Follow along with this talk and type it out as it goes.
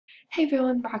Hey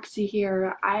everyone, Roxy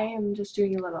here. I am just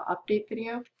doing a little update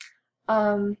video.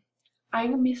 Um,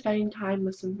 I'm gonna be spending time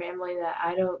with some family that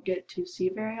I don't get to see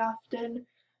very often.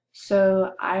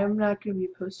 So I'm not gonna be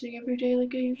posting every day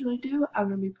like I usually do. I'm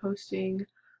gonna be posting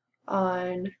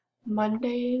on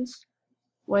Mondays,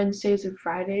 Wednesdays, and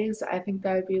Fridays. I think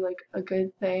that would be like a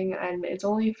good thing, and it's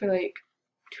only for like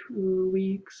 2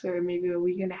 weeks or maybe a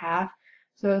week and a half.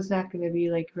 So it's not going to be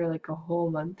like for like a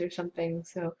whole month or something.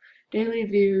 So daily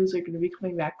views are going to be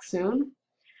coming back soon.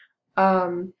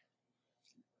 Um,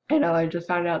 I know I just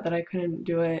found out that I couldn't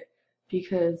do it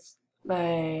because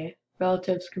my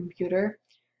relative's computer,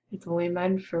 it's only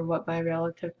meant for what my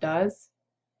relative does,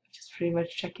 which is pretty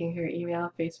much checking her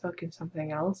email, Facebook, and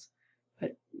something else,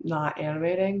 but not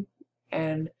animating.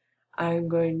 And I'm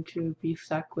going to be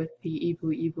stuck with the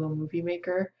Evo Movie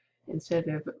Maker instead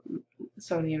of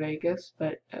Sony Vegas,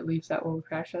 but at least that won't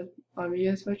crash on me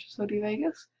as much as Sony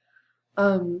Vegas.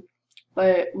 Um,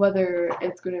 but whether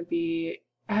it's going to be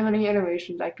how many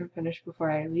animations I can finish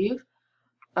before I leave,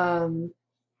 um,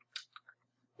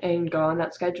 and go on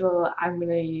that schedule, I'm going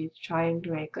to be trying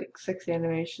to make like 6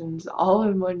 animations all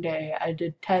in one day. I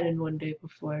did 10 in one day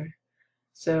before,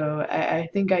 so I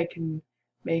think I can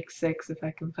make 6 if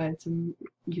I can find some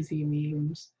easy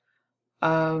memes.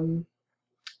 Um,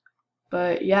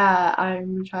 but yeah,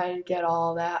 I'm trying to get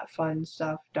all that fun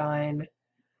stuff done.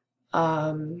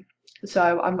 Um,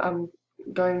 so I'm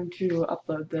going to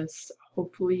upload this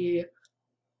hopefully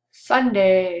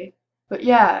Sunday. But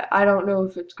yeah, I don't know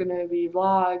if it's gonna be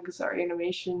vlogs or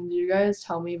animations. You guys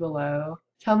tell me below.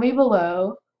 Tell me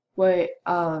below what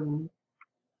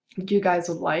you guys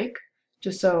would like,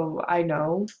 just so I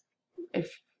know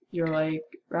if you're like,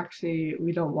 Roxy,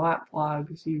 we don't want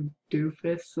vlogs, you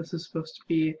doofus. This is supposed to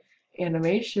be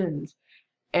animations.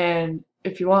 And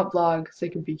if you want vlogs, they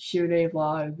could be Q&A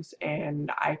vlogs,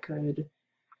 and I could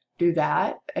do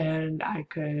that, and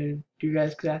you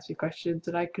guys could ask me questions,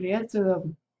 and I could answer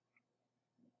them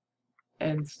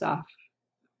and stuff.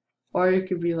 Or you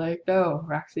could be like, no,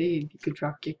 Roxy, you could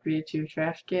drop kick me into your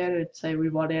trash can and say we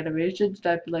want animations,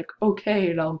 and I'd be like,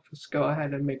 okay, and I'll just go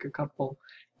ahead and make a couple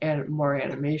and more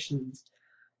animations.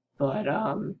 But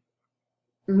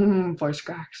voice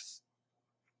cracks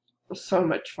was so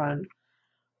much fun.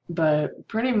 But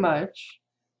pretty much,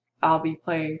 I'll be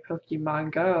playing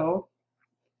Pokemon Go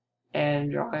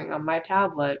and drawing on my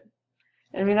tablet.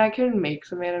 I mean, I can make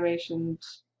some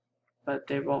animations, but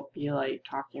they won't be like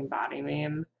talking body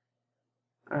meme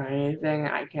or anything.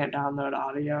 I can't download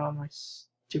audio on my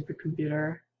stupid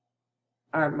computer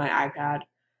or my iPad.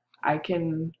 I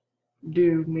can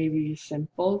do maybe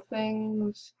simple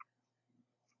things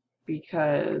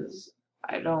because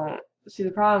I don't see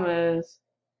the problem is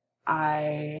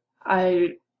I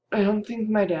I don't think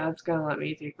my dad's gonna let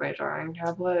me take my drawing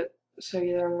tablet, so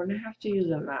either I'm gonna have to use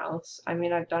a mouse. I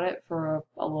mean, I've done it for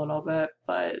a little bit,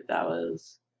 but that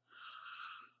was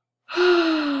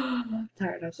I'm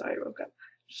tired. I'm sorry I woke up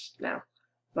just now.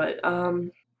 But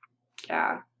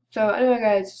yeah. So anyway,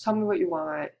 guys, just tell me what you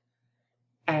want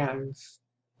and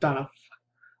stuff.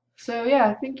 So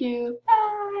yeah, thank you.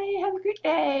 Bye. Have a great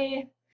day.